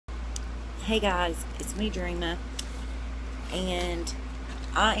Hey guys, it's me Dreama, and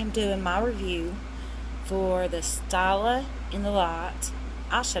I am doing my review for the Stila In the Light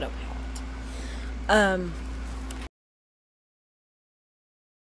eyeshadow palette.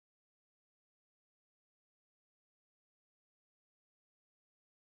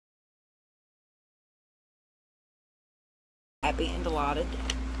 Happy and delighted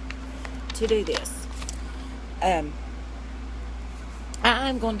to do this.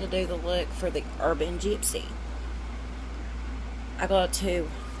 I'm going to do the look for the Urban Gypsy. I got to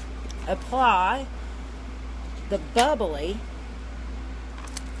apply the bubbly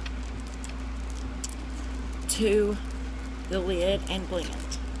to the lid and blend.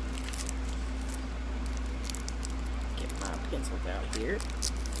 Get my pencils out here.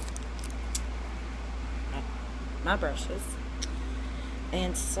 My brushes.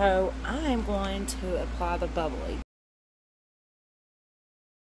 And so I am going to apply the bubbly.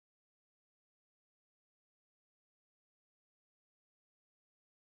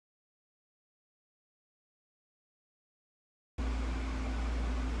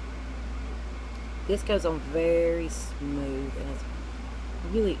 This goes on very smooth,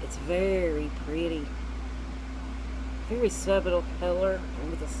 and it's very pretty. Very subtle color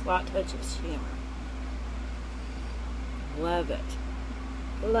and with a slight touch of shimmer. Love it.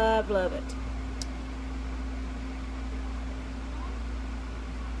 Love it.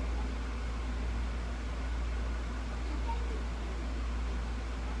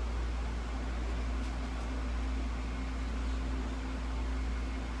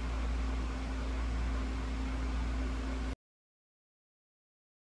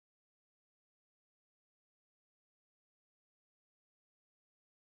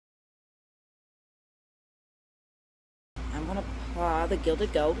 I'm going to apply the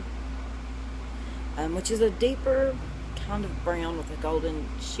Gilded Gold, which is a deeper kind of brown with a golden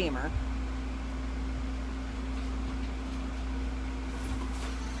shimmer.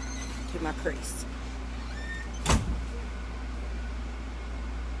 To my crease.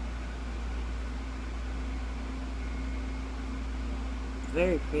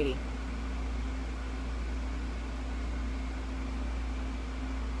 Very pretty.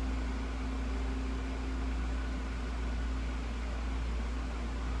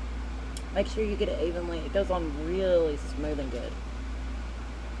 Make sure you get it evenly. It goes on really smooth and good.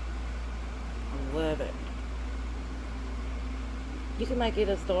 I love it. You can make it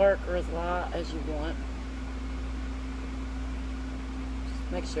as dark or as light as you want.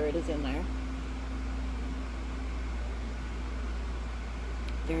 Just make sure it is in there.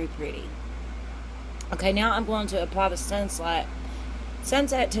 Very pretty. Okay, now I'm going to apply the sunset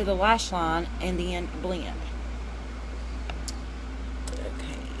to the lash line and then blend.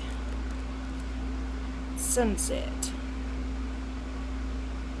 Sunset.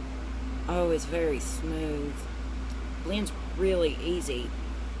 Oh, it's very smooth. Blends really easy.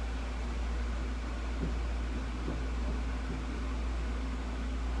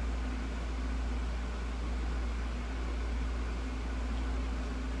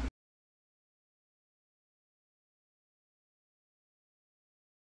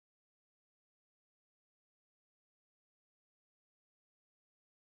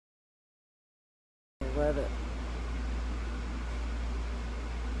 Love it.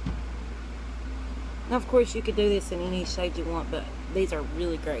 Now, of course, you could do this in any shade you want, but these are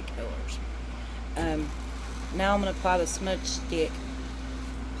really great colors. Now I'm going to apply the Smudge Stick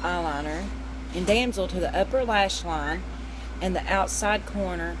eyeliner in Damsel to the upper lash line and the outside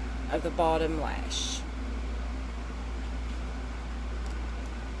corner of the bottom lash.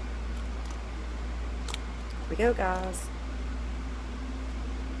 Here we go, guys.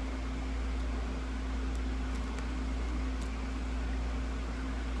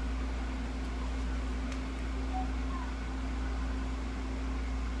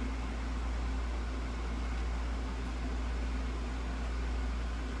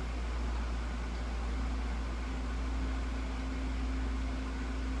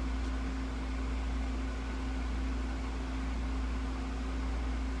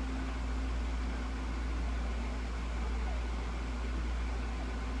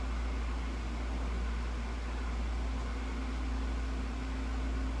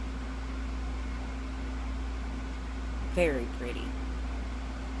 Very pretty.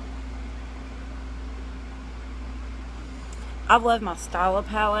 I love my Stila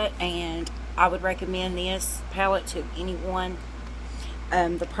palette, and I would recommend this palette to anyone.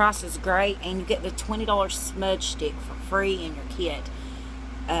 The price is great, and you get the $20 smudge stick for free in your kit.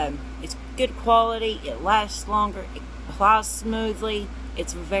 It's good quality, it lasts longer, it applies smoothly.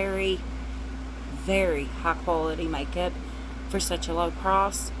 It's very, very high quality makeup for such a low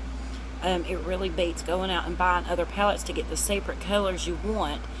price. It really beats going out and buying other palettes to get the separate colors you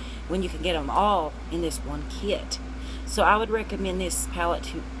want when you can get them all in this one kit. So I would recommend this palette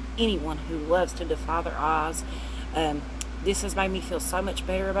to anyone who loves to defy their eyes. This has made me feel so much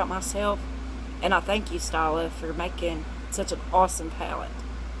better about myself, and I thank you, Stila, for making such an awesome palette.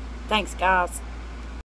 Thanks, guys.